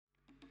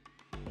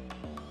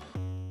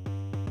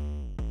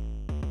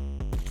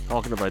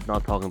talking about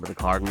not talking about the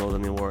Cardinals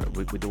anymore.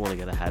 We don't want to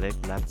get a headache.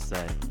 Let's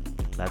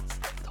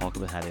talk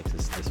about headaches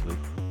this week.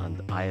 And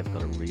I have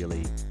got a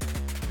really,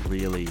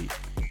 really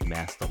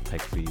messed up pick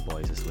for you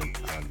boys this week.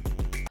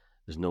 And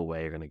there's no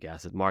way you're gonna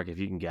guess it. Mark, if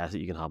you can guess it,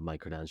 you can have my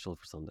credential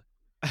for Sunday.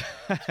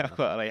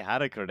 Well, I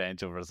had a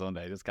credential for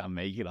Sunday. I just can't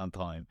make it on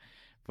time.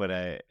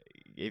 But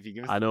if you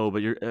give us, I know,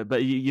 but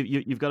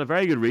you've got a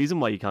very good reason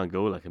why you can't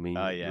go. Like, I mean,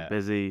 you're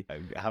busy.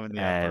 Having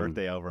the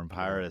birthday over in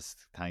Paris,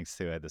 thanks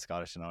to the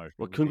Scottish and Irish.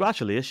 Well,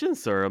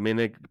 congratulations, sir. I mean,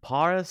 like,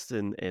 Paris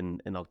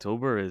in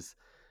October is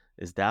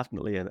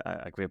definitely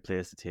a great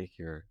place to take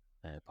your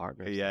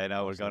partner. Yeah, I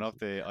know. We're going up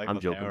the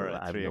Eiffel Tower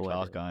at 3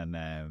 o'clock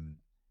on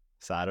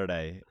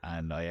Saturday,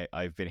 and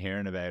I've been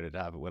hearing about it.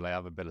 Will I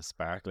have a bit of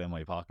sparkle in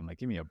my pocket? I'm like,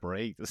 give me a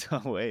break. There's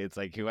no way. It's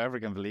like whoever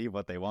can believe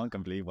what they want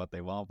can believe what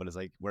they want. But it's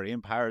like we're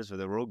in Paris for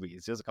the rugby.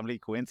 It's just a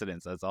complete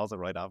coincidence. That's also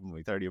right after my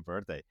 30th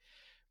birthday.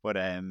 But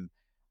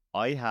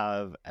I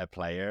have a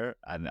player,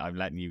 and I'm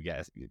letting you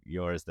guess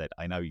yours that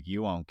I know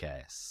you won't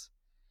guess.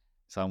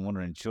 So I'm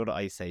wondering, should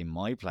I say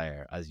my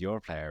player as your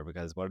player?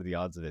 Because what are the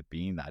odds of it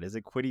being that? Is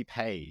it Kwity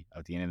Paye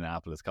of the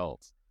Indianapolis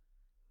Colts?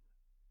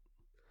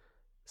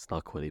 It's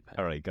not Kwity Paye.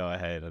 All right, go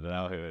ahead. I don't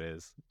know who it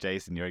is.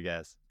 Jason, your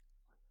guess.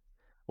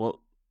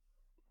 Well,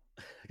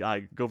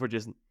 go for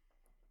Jason.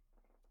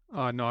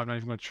 Oh, no, I'm not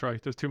even going to try.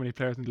 There's too many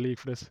players in the league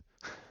for this.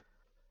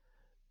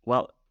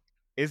 Well,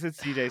 is it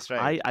CJ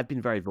Stroud? I've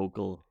been very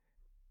vocal.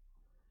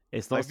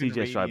 It's not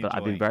CJ Stroud, but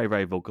I've been very,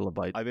 very vocal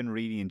about. I've been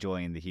really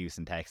enjoying the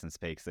Houston Texans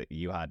picks that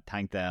you had.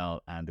 Tank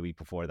Dell, and the week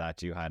before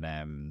that you had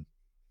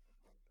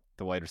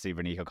the wide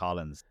receiver Nico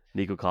Collins.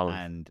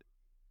 And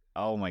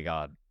oh my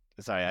God,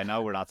 sorry, I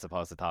know we're not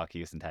supposed to talk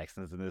Houston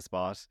Texans in this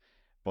spot,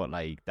 but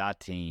like that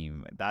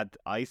team, that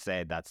I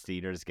said that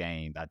Steelers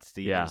game, that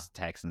Steelers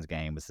Texans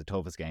game was the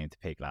toughest game to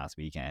pick last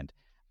weekend,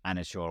 and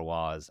it sure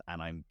was.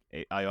 And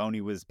I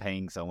only was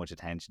paying so much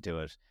attention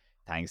to it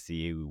thanks to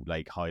you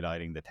like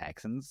highlighting the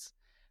Texans.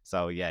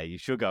 So yeah, you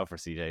should go for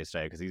CJ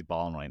Stroud because he's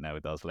balling right now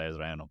with those players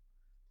around him.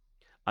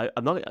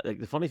 I'm not like,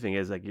 the funny thing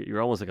is, like,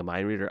 you're almost like a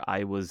mind reader.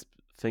 I was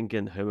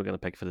thinking who we're going to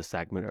pick for the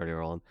segment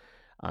earlier on,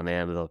 and I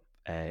ended up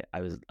I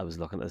was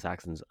looking at the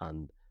Texans,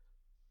 and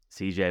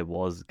CJ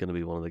was going to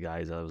be one of the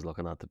guys I was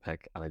looking at to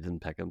pick, and I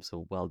didn't pick him.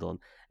 So well done.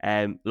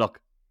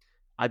 Look,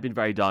 I've been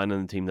very down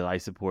on the team that I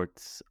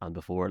support, and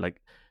before,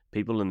 like,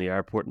 people in the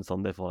airport on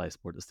Sunday thought I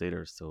support the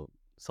Steelers, so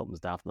something's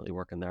definitely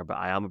working there. But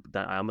I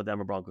am a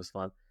Denver Broncos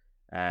fan.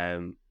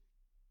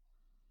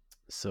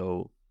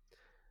 So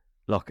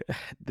look,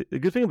 the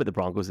good thing about the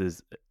Broncos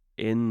is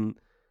in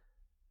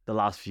the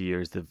last few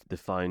years they've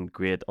found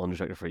great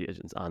unrestricted free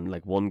agents, and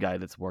like one guy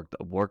that's worked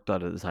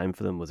out at the time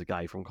for them was a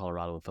guy from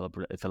Colorado,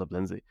 and Philip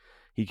Lindsay.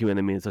 He came in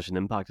and made such an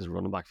impact as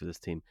running back for this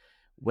team.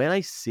 When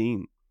I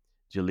seen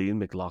Jaleel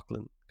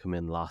McLaughlin come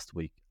in last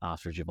week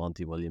after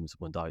Javonte Williams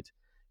went out,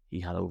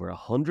 he had over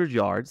 100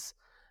 yards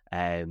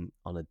on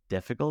a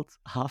difficult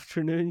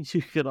afternoon,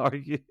 you could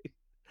argue,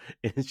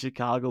 in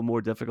Chicago,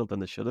 more difficult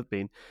than it should have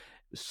been.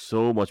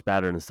 So much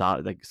better than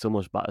so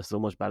much better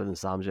than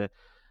Samjay.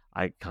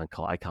 I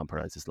can't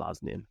pronounce this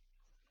lad's name.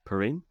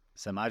 Perrine?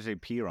 Samaje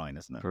Perine,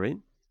 isn't it?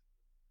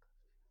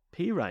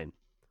 Perine.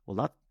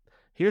 Well,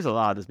 here's a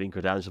lad that's been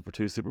credentialed for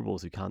 2 Super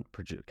Bowls who can't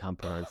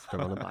pronounce the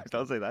running back.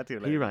 Don't say that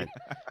too late. Perine.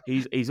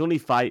 He's only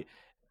 5.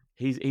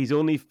 He's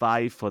only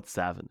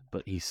 5'7",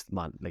 but he's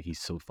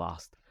so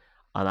fast.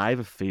 And I have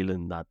a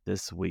feeling that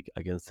this week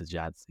against the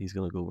Jets, he's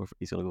gonna go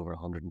over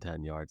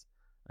 110 yards,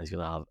 and he's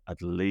gonna have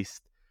at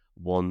least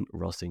one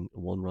rushing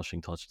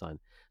touchdown.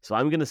 So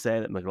I'm gonna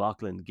say that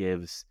McLaughlin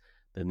gives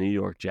the New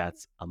York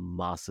Jets a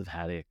massive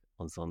headache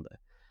on Sunday,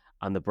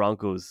 and the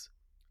Broncos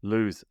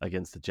lose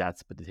against the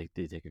Jets, but they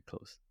take it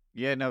close.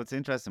 Yeah, no, it's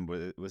interesting.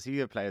 Was he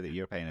a player that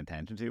you're paying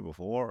attention to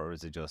before, or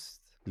is it just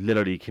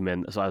literally came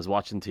in? So I was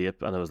watching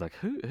tape, and I was like,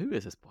 who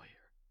is this boy here?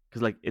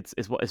 Because like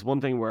it's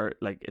one thing where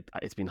like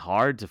it's been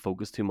hard to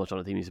focus too much on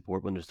a team you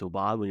support when they're so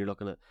bad, when you're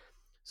looking at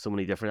so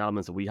many different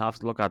elements that we have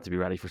to look at to be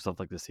ready for stuff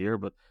like this here.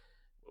 But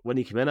when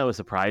he came in, I was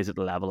surprised at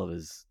the level of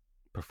his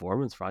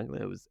performance. Frankly,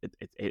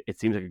 it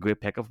seems like a great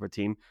pickup for a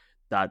team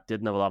that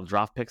didn't have a lot of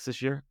draft picks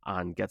this year,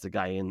 and gets a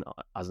guy in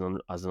as an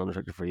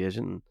unrestricted free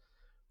agent. And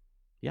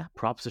yeah,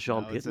 props to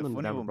Sean Payton and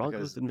the Denver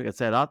Broncos. Didn't think I'd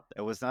say that.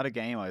 It was not a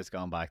game I was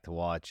going back to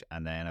watch,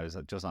 and then I was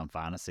just on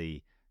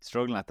fantasy,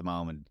 struggling at the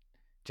moment.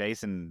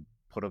 Jason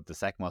put up the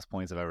second most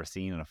points I've ever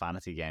seen in a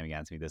fantasy game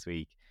against me this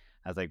week.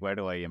 I was like, where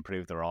do I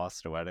improve the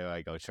roster? Where do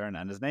I go churn?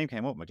 And his name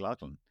came up,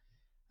 McLaughlin.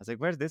 I was like,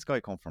 where did this guy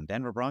come from?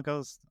 Denver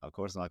Broncos? Of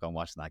course, I'm not going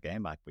watching that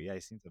game back, but yeah, he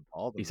seems to have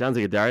balled. He sounds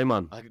like a dairy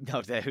man.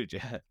 No doubt,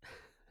 yeah.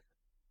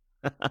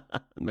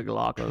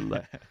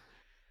 McLaughlin.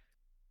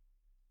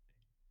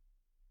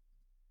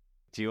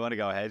 Do you want to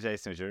go ahead,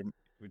 Jason? With your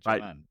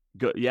man?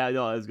 Good. Yeah,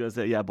 no, I was going to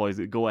say, yeah, boys,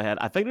 go ahead.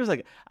 I think there's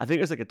like a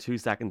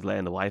 2-second delay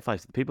in the Wi-Fi.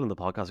 So the people in the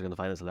podcast are going to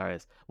find this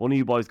hilarious. One of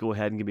you boys go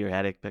ahead and give me your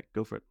headache pick.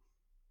 Go for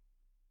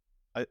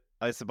it.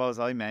 I suppose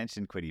I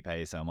mentioned Kwity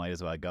Paye, so I might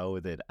as well go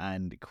with it.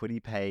 And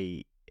Kwity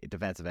Paye,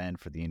 defensive end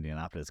for the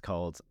Indianapolis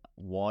Colts.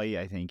 Why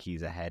I think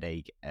he's a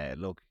headache.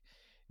 Look,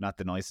 not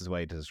the nicest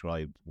way to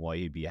describe why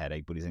he'd be a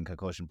headache, but he's in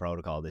concussion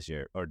protocol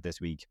this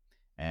week,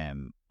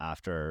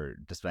 after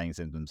displaying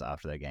symptoms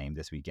after their game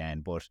this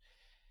weekend. But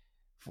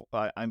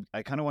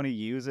I kind of want to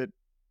use it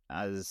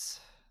as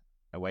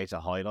a way to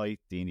highlight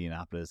the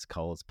Indianapolis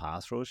Colts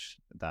pass rush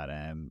that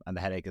and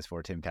the headache is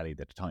for Tim Kelly,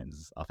 the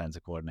Titans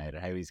offensive coordinator,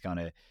 how he's going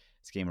to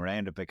scheme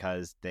around it,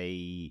 because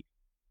the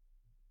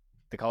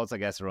Colts, I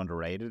guess, are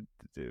underrated.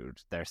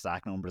 Their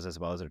sack numbers, I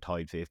suppose, are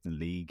tied 5th in the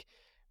league,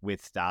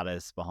 with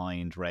Dallas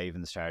behind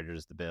Ravens,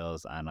 Chargers, the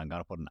Bills, and I'm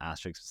going to put an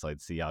asterisk beside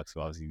the Seahawks,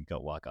 who obviously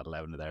got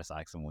 11 of their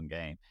sacks in one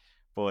game.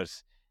 But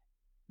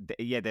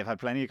they've had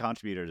plenty of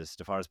contributors.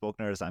 DeForest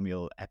Buckner,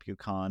 Samuel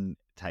Epukon,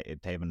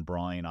 Taven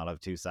Bryan all have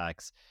 2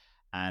 sacks.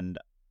 And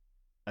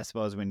I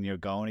suppose when you're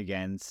going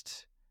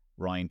against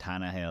Ryan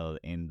Tannehill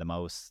in the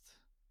most,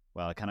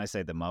 well, can I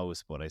say the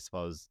most, but I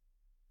suppose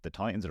the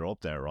Titans are up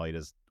there, right,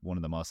 as one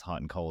of the most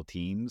hot and cold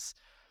teams.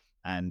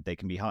 And they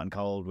can be hot and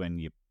cold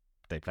when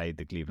they played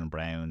the Cleveland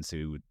Browns,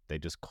 who they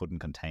just couldn't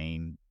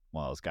contain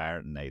Myles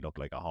Garrett, and they look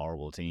like a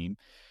horrible team.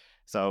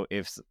 So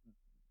if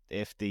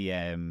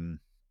the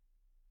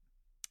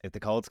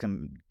Colts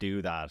can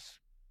do that,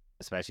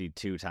 especially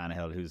to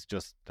Tannehill, who's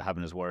just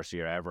having his worst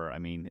year ever. I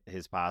mean,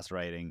 his pass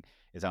rating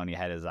is only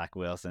ahead of Zach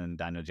Wilson,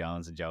 Daniel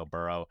Jones, and Joe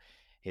Burrow.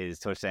 His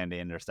touchdown to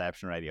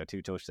interception ratio,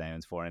 2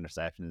 touchdowns, 4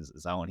 interceptions,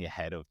 is only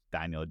ahead of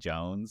Daniel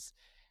Jones.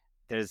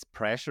 There's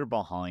pressure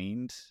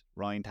behind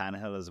Ryan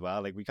Tannehill as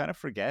well. Like, we kind of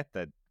forget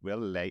that Will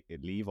Levis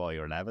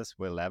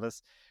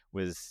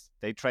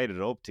they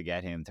traded up to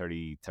get him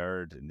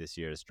 33rd in this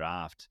year's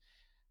draft.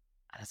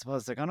 And I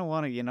suppose they're going to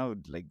want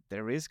to,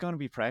 there is going to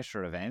be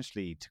pressure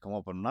eventually to come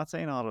up. And I'm not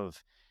saying all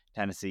of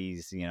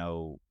Tennessee's,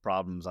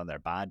 problems on their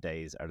bad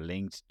days are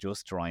linked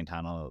just to Ryan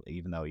Tannehill,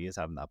 even though he is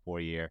having that poor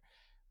year.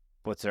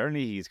 But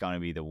certainly he's going to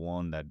be the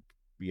one that,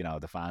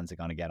 the fans are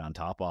going to get on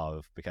top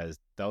of, because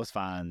those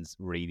fans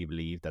really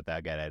believe that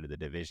they'll get out of the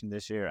division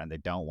this year, and they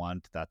don't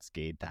want that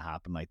skid to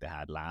happen like they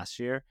had last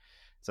year.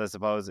 So I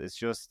suppose it's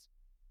just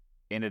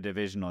in a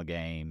divisional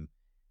game,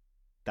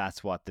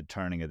 that's what the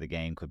turning of the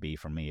game could be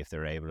for me, if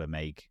they're able to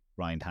make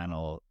Ryan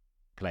Tannehill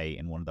play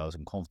in one of those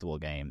uncomfortable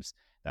games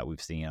that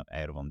we've seen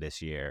out of him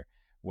this year.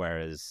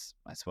 Whereas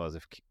I suppose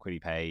if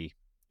Kwity Paye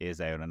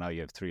is out, I know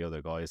you have 3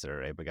 other guys that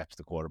are able to get to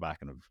the quarterback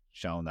and have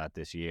shown that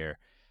this year,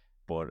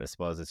 but I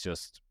suppose it's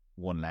just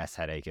one less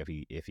headache if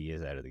he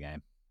is out of the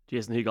game.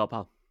 Jason, who you got,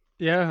 pal?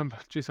 Yeah,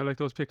 geez, I like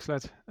those picks,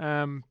 lads.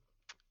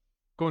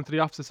 Going to the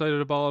opposite side of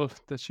the ball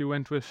that you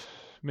went with,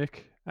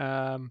 Mick.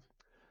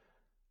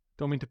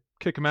 Don't mean to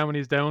kick him out when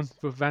he's down,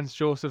 but Vance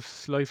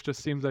Joseph's life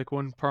just seems like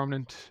one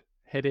permanent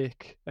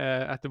headache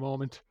at the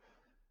moment.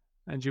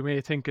 And you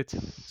may think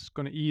it's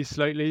going to ease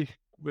slightly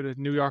with a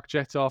New York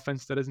Jets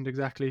offense that isn't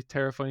exactly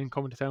terrifying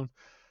coming to town.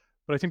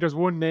 But I think there's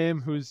one name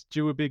who's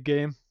due a big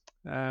game,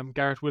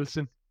 Garrett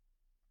Wilson.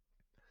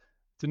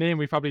 It's a name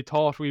we probably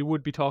thought we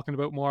would be talking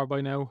about more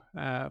by now.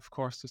 Of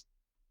course, just,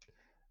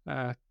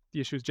 the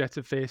issues Jets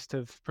have faced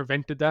have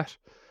prevented that.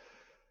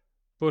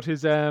 But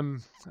his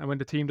and when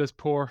the team does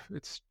poor,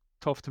 it's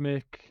tough to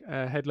make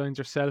headlines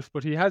yourself.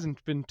 But he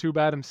hasn't been too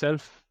bad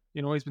himself.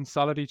 He's been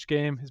solid each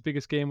game. His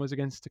biggest game was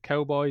against the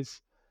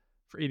Cowboys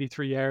for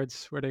 83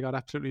 yards, where they got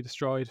absolutely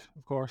destroyed,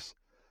 of course.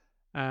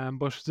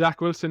 But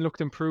Zach Wilson looked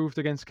improved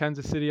against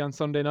Kansas City on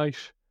Sunday night.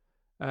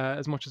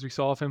 As much as we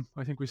saw of him,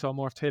 I think we saw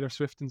more of Taylor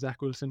Swift than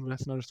Zach Wilson, but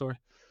that's another story.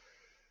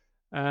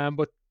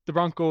 But the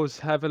Broncos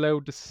have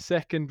allowed the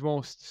 2nd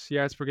most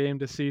yards per game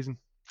this season,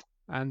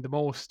 and the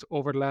most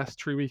over the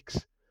last 3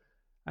 weeks.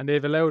 And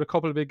they've allowed a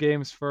couple of big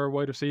games for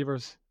wide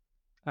receivers.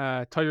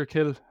 Tyreek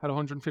Hill had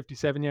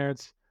 157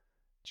 yards.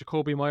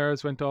 Jacoby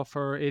Myers went off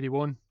for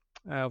 81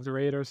 of the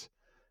Raiders.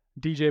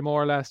 DJ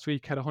Moore last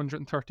week had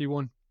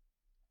 131.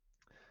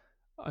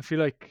 I feel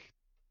like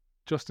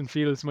Justin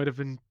Fields might have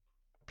been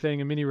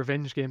playing a mini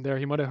revenge game there.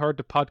 He might have heard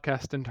the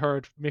podcast and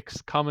heard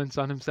mixed comments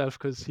on himself,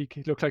 because he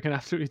looked like an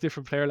absolutely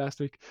different player last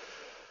week.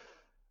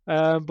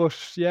 But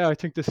yeah, I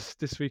think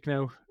this week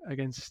now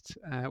against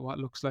what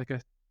looks like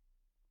a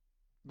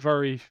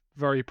very,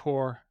 very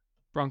poor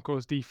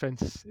Broncos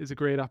defense is a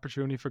great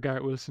opportunity for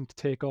Garrett Wilson to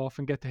take off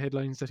and get the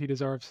headlines that he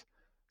deserves.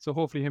 So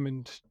hopefully him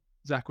and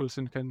Zach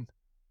Wilson can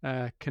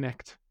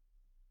connect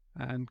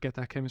and get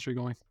that chemistry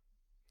going.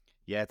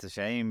 Yeah, it's a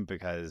shame,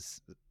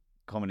 because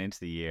coming into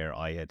the year,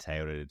 I had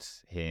touted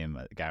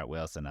Garrett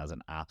Wilson, as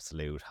an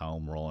absolute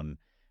home run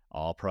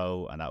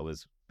all-pro, and that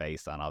was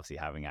based on obviously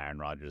having Aaron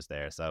Rodgers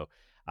there. So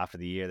after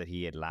the year that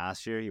he had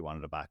last year, he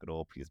wanted to back it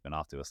up. He's been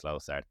off to a slow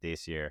start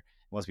this year. It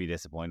must be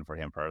disappointing for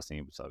him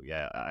personally. So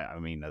yeah, I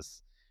mean,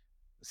 as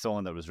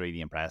someone that was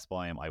really impressed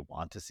by him, I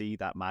want to see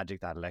that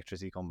magic, that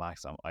electricity come back.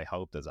 So I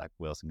hope that Zach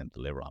Wilson can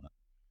deliver on it.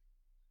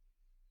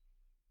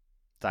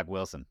 Zach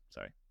Wilson,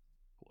 sorry.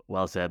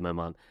 Well said, my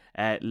man.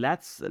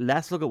 Let's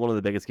look at one of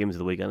the biggest games of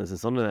the weekend. It's in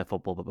Sunday Night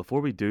Football. But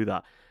before we do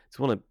that, I just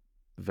want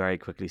to very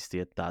quickly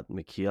state that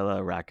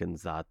Michaela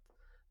reckons that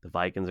the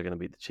Vikings are going to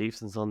beat the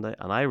Chiefs on Sunday.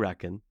 And I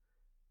reckon,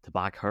 to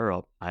back her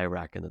up, I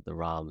reckon that the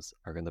Rams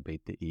are going to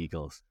beat the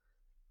Eagles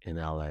in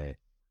LA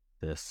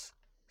this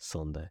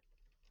Sunday.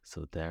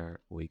 So there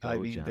we go. I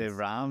mean, gents. the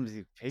Rams.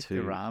 You pick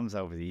the Rams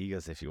over the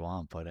Eagles if you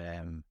want, but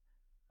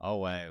oh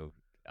wow.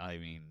 I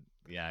mean,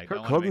 yeah.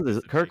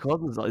 Kirk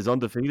Cousins is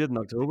undefeated in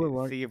October.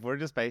 Right? See, if we're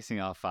just basing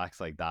off facts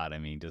like that, I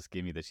mean, just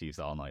give me the Chiefs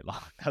all night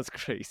long. That's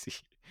crazy.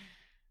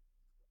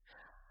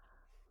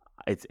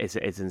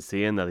 It's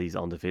insane that he's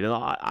undefeated.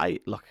 I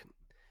look,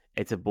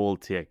 it's a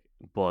bold take,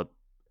 but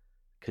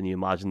can you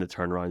imagine the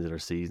turnaround of their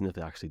season if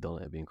they actually done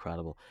it? It'd be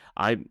incredible.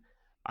 I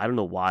don't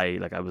know why.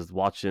 Like, I was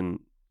watching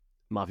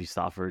Matthew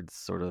Stafford's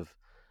sort of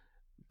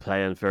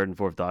playing third and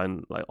fourth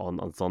down like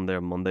on Sunday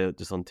or Monday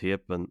just on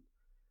tape, and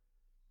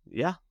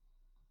yeah,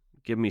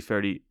 give me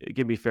 30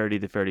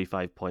 to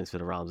 35 points for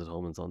the Rams at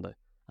home on Sunday,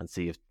 and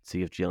see if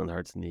Jalen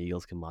Hurts and the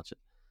Eagles can match it.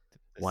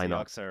 Why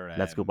not?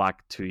 Let's go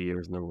back 2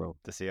 years in a row.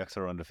 The Seahawks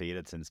are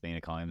undefeated since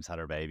Mina Kimes had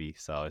her baby,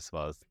 so I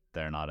suppose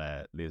they're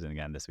not losing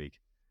again this week.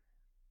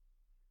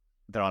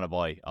 They're on a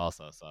bye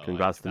also, so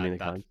congrats to Mina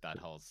Kimes. That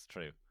holds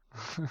true.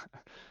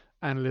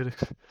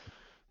 Analytics.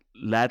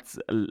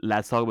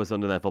 Let's talk about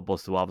Sunday Night Football.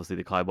 So obviously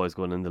the Cowboys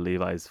going into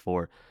Levi's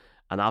for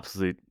an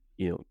absolute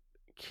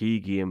key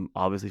game,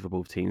 obviously for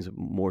both teams,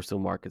 more so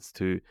markets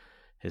to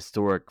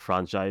historic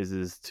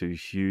franchises, to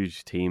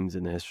huge teams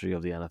in the history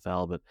of the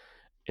NFL. But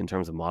in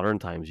terms of modern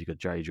times, you got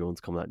Jerry Jones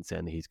coming out and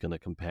saying that he's going to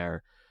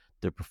compare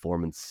their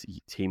performance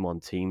team on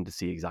team to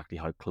see exactly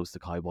how close the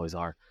Cowboys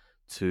are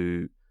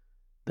to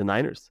the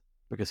Niners,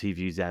 because he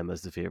views them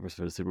as the favorites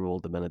for the Super Bowl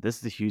at the minute. This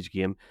is a huge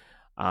game,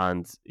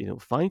 and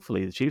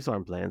thankfully the Chiefs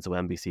aren't playing, so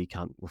NBC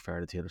can't refer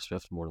to Taylor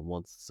Swift more than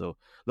once. So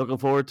looking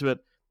forward to it.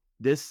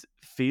 This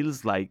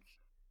feels like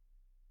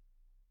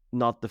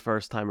not the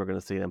first time we're going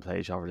to see them play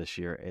each other this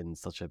year in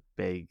such a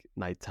big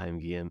nighttime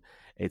game.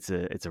 It's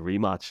a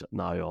rematch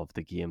now of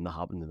the game that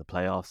happened in the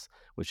playoffs,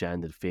 which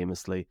ended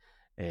famously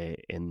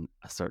in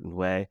a certain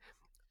way.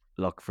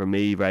 Look, for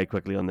me, very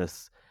quickly on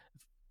this,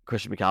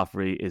 Christian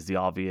McCaffrey is the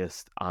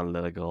obvious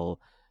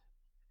analytical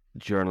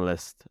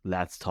journalist.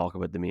 Let's talk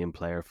about the main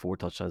player. 4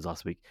 touchdowns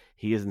last week.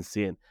 He is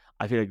insane.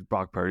 I feel like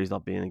Brock Purdy's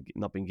not being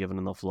given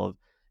enough love.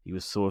 He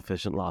was so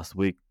efficient last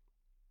week.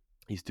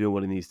 He's doing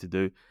what he needs to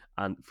do.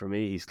 And for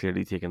me, he's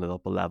clearly taking it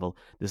up a level.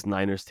 This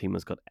Niners team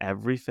has got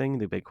everything.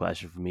 The big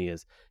question for me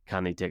is,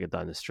 can they take it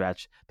down the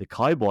stretch? The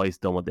Cowboys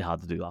done what they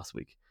had to do last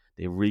week.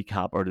 They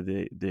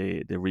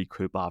they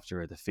recoup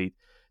after a defeat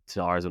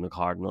to Arizona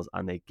Cardinals,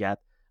 and they get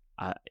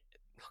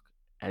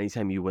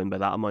anytime you win by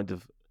that amount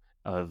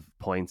of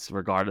points,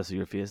 regardless of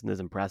your facing, is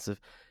impressive.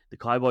 The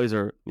Cowboys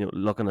are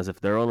looking as if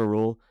they're on a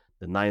roll.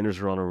 The Niners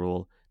are on a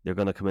roll. They're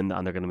going to come in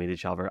and they're going to meet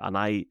each other. And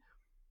I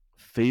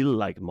feel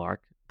like,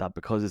 Mark, that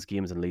because this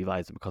game is in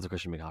Levi's and because of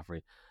Christian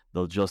McCaffrey,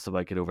 they'll just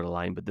about get over the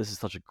line. But this is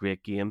such a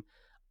great game,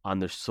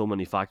 and there's so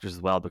many factors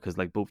as well, because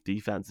like both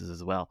defenses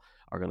as well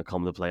are going to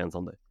come to play on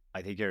Sunday.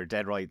 I think you're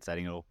dead right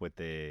setting it up with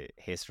the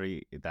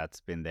history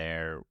that's been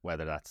there,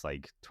 whether that's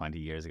like 20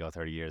 years ago,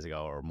 30 years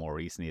ago, or more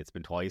recently. It's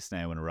been twice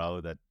now in a row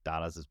that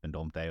Dallas has been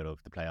dumped out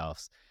of the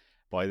playoffs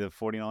by the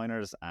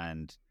 49ers,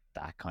 and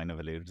that kind of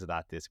alluded to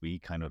that this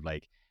week, kind of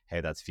like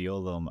how that's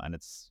fueled them. And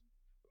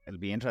it'll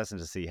be interesting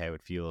to see how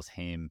it fuels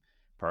him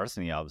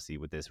personally, obviously,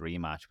 with this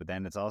rematch. But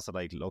then it's also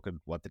like, look at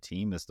what the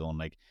team has done.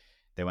 Like,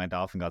 they went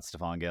off and got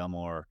Stephon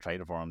Gilmore,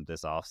 traded for him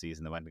this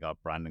offseason. They went and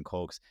got Brandon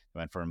Cooks. They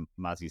went for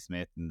Matthew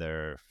Smith in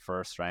their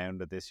first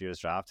round of this year's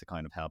draft to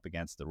kind of help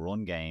against the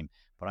run game.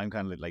 But I'm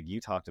kind of like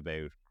you talked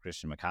about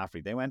Christian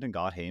McCaffrey. They went and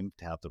got him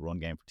to help the run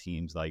game for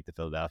teams like the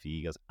Philadelphia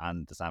Eagles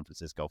and the San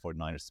Francisco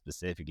 49ers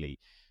specifically.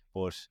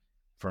 But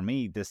for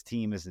me, this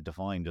team is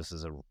defined just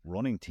as a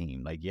running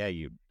team. Like, yeah,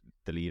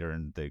 the leader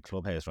in the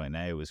clubhouse right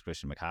now is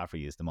Christian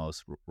McCaffrey, is the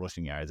most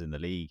rushing yards in the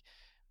league.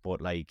 But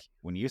like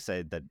when you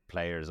said that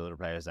other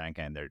players aren't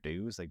getting their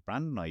dues, like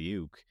Brandon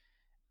Ayuk,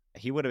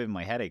 he would have been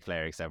my headache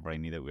player, except for I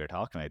knew that we were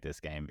talking about this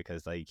game,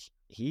 because like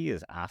he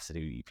is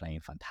absolutely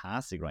playing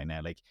fantastic right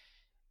now. Like,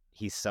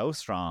 he's so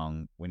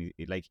strong when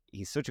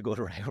he's such a good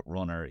route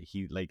runner.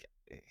 He like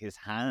his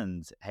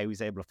hands, how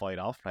he's able to fight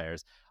off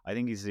players. I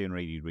think he's doing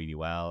really, really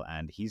well,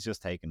 and he's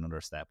just taken another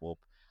step up.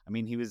 I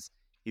mean,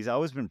 he's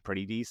always been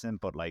pretty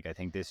decent, but like I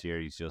think this year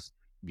he's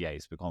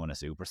becoming a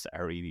superstar,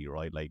 really,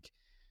 right? Like,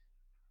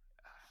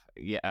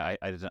 yeah,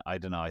 I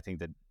don't know. I think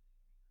that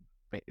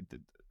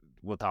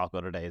we'll talk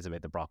other days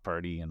about the Brock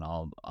Purdy and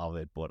all of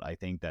it, but I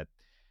think that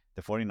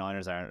the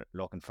 49ers are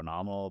looking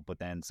phenomenal, but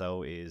then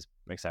so is,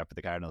 except for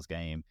the Cardinals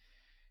game,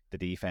 the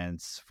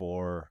defense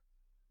for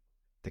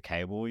the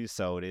Cowboys.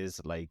 So it is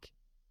like,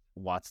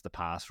 what's the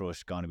pass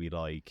rush going to be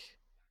like?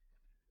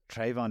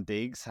 Trayvon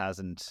Diggs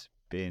hasn't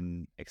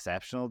been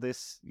exceptional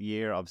this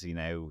year. Obviously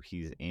now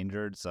he's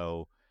injured,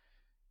 so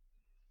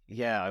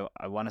yeah,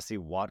 I want to see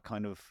what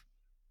kind of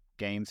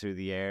game through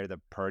the air that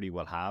Purdy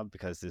will have,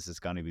 because this is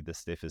going to be the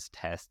stiffest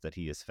test that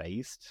he has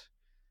faced.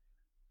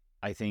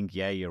 I think,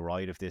 yeah, you're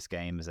right. If this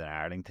game is at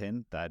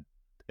Arlington, that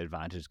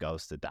advantage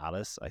goes to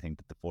Dallas. I think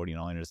that the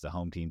 49ers, the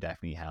home team,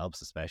 definitely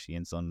helps, especially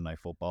in Sunday Night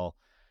Football.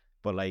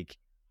 But like,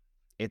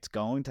 it's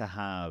going to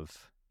have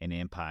an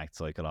impact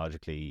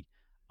psychologically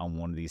on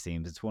one of these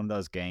teams. It's one of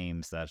those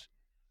games that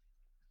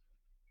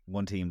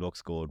one team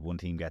looks good, one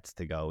team gets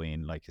to go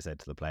in, like you said,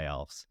 to the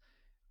playoffs,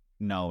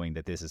 knowing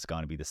that this is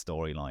going to be the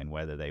storyline,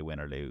 whether they win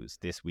or lose.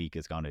 This week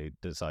is going to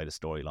decide a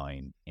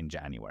storyline in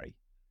January.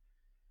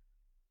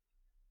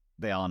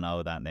 They all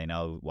know that, and they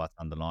know what's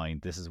on the line.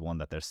 This is one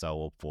that they're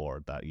so up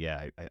for that,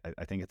 yeah,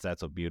 I think it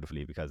sets up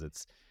beautifully, because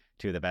it's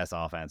two of the best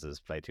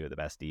offenses play two of the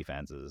best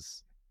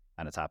defenses,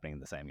 and it's happening in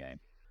the same game.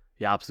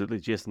 Yeah, absolutely.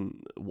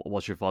 Jason,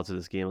 what's your thoughts of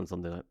this game on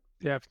Sunday night?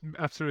 Yeah,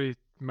 absolutely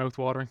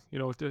mouth-watering. You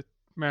know,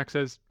 Mark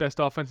says best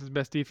offenses,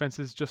 best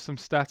defenses. Just some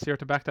stats here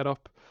to back that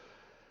up.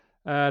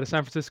 The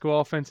San Francisco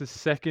offense is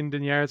second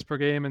in yards per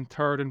game and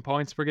third in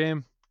points per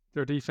game.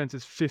 Their defense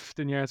is fifth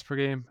in yards per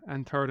game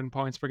and third in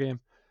points per game.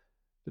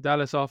 The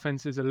Dallas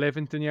offense is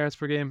 11th in yards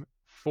per game,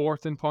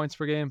 fourth in points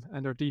per game,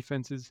 and their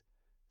defense is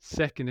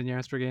second in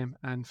yards per game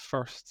and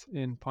first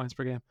in points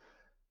per game.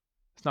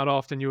 It's not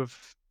often you have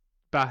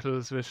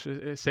battles with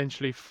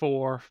essentially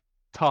 4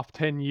 top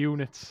 10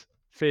 units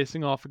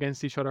facing off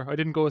against each other. I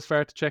didn't go as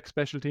far to check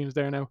special teams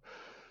there now,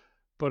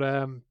 but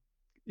I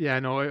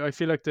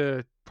feel like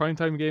the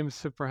primetime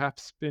games have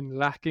perhaps been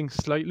lacking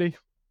slightly.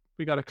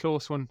 We got a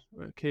close one,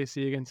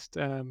 KC against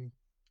New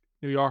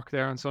York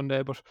there on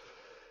Sunday, but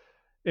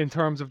in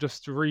terms of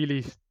just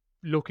really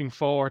looking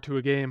forward to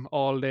a game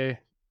all day,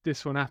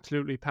 this one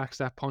absolutely packs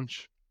that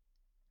punch.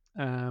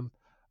 I've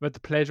had the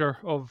pleasure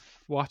of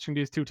watching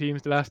these two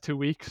teams the last 2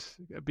 weeks,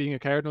 being a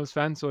Cardinals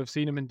fan, so I've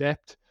seen them in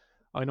depth.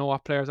 I know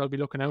what players I'll be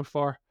looking out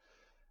for.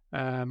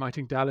 I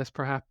think Dallas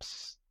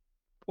perhaps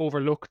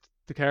overlooked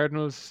the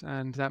Cardinals,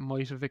 and that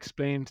might have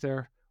explained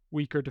their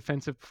weaker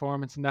defensive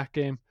performance in that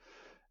game.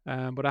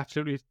 But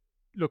absolutely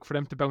look for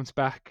them to bounce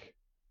back.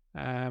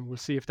 We'll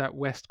see if that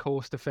West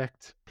Coast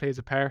effect plays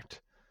a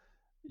part.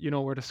 You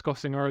know, we're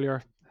discussing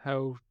earlier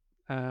how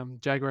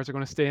Jaguars are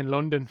going to stay in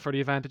London for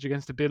the advantage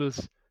against the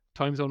Bills,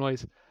 time zone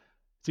wise.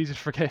 It's easy to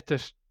forget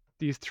that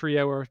these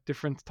 3-hour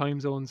different time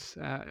zones,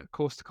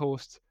 coast to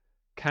coast,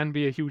 can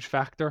be a huge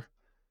factor.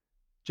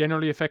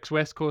 Generally affects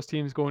West Coast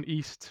teams going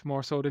east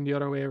more so than the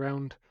other way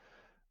around.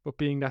 But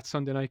being that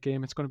Sunday night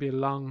game, it's going to be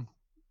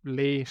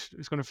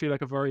it's going to feel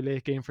like a very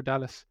late game for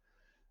Dallas.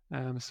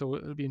 So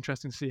it'll be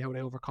interesting to see how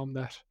they overcome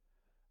that.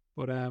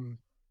 But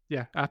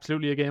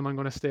absolutely a game I'm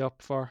going to stay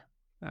up for.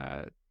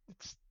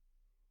 It's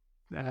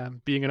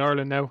being in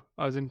Ireland now.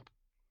 I was in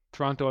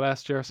Toronto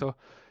last year, so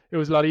it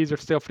was a lot easier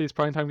to stay up for these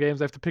primetime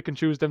games. I have to pick and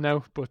choose them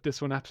now, but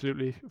this one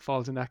absolutely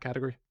falls in that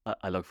category.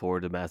 I look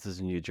forward to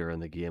messaging you during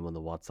the game on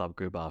the WhatsApp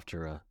group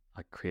after a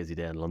crazy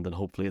day in London.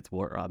 Hopefully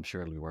I'm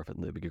sure it'll be worth it,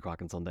 and it'll be a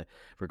cracking Sunday.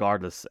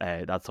 Regardless,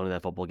 that Sunday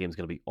night football game is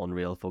going to be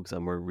unreal, folks,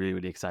 and we're really,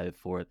 really excited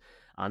for it.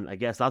 And I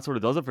guess that sort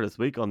of does it for this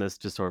week on this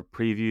just sort of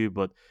preview.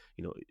 But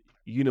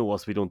you know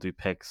us, we don't do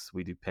picks.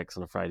 We do picks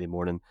on a Friday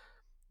morning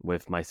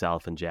with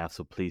myself and Jeff.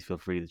 So please feel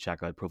free to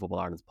check out Pro Football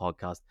Ireland's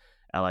podcast,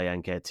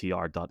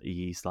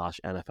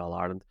 linktr.ee/NFL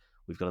Ireland.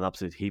 We've got an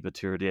absolute heap of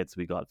tour dates.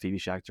 We got Phoebe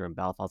Schechter in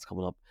Belfast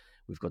coming up.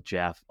 We've got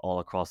Jeff all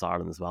across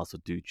Ireland as well, so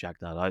do check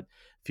that out. A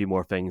few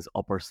more things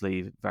up our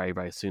sleeve very,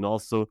 very soon.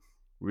 Also,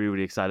 really,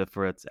 really excited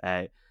for it.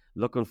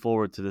 Looking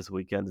forward to this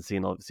weekend and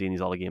seeing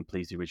these all again.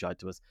 Please do reach out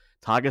to us.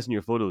 Tag us in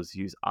your photos.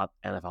 Use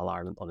 @NFL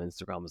Ireland on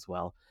Instagram as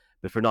well.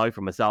 But for now,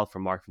 from myself,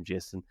 from Mark, from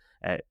Jason,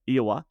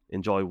 Iowa,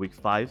 enjoy week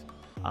 5,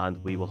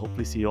 and we will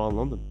hopefully see you all in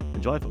London.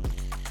 Enjoy, folks.